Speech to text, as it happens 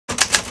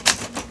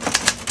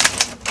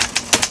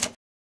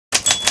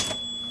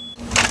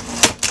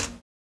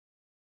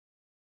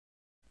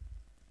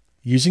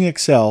Using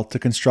Excel to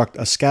construct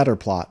a scatter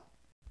plot.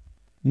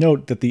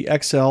 Note that the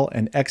Excel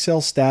and Excel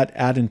stat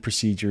add-in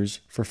procedures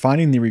for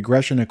finding the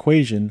regression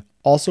equation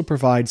also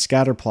provide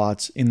scatter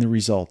plots in the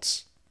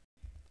results.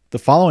 The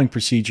following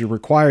procedure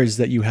requires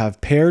that you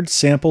have paired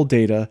sample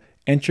data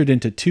entered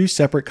into two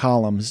separate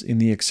columns in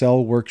the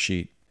Excel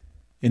worksheet.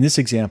 In this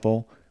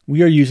example,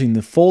 we are using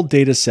the full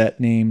data set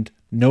named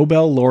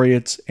Nobel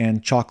Laureates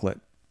and Chocolate.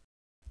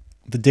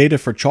 The data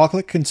for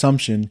chocolate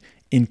consumption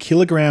in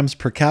kilograms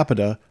per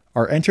capita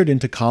are entered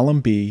into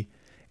column B,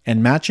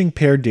 and matching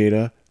paired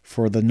data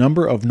for the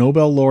number of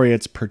Nobel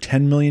laureates per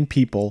 10 million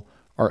people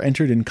are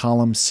entered in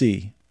column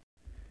C.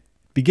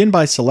 Begin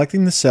by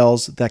selecting the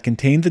cells that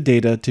contain the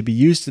data to be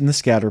used in the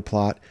scatter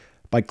plot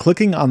by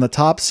clicking on the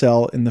top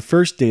cell in the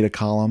first data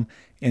column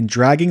and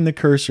dragging the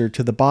cursor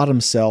to the bottom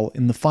cell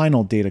in the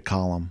final data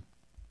column.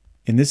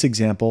 In this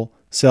example,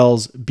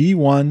 cells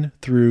B1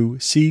 through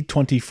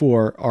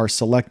C24 are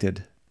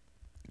selected.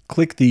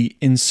 Click the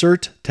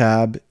Insert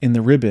tab in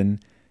the ribbon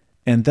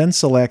and then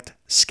select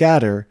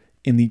Scatter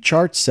in the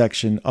Charts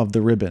section of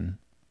the ribbon.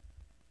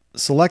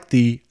 Select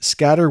the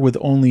Scatter with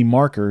Only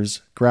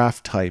Markers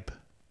graph type.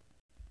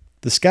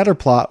 The scatter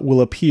plot will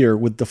appear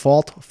with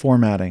default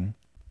formatting.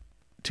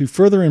 To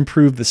further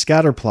improve the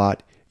scatter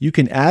plot, you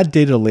can add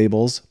data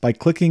labels by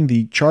clicking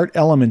the Chart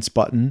Elements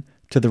button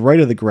to the right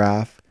of the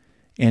graph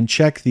and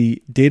check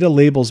the Data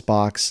Labels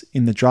box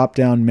in the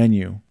drop-down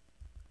menu.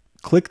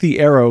 Click the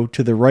arrow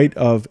to the right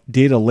of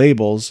Data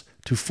Labels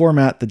to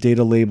format the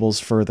data labels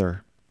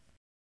further.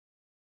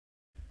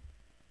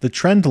 The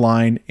trend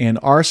line and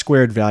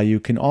R-squared value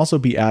can also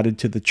be added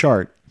to the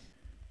chart.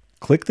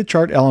 Click the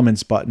Chart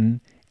Elements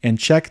button and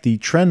check the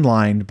Trend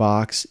Line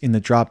box in the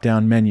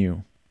drop-down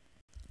menu.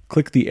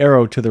 Click the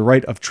arrow to the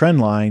right of Trend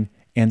Line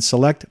and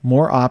select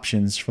More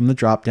Options from the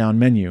drop-down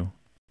menu.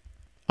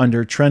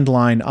 Under Trend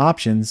Line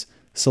Options,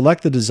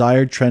 select the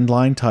desired trend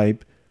line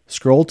type,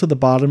 scroll to the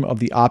bottom of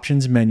the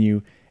Options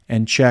menu,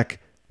 and check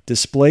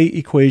Display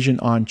Equation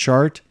on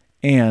Chart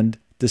and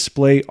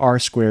Display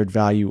R-squared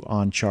value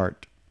on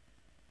Chart.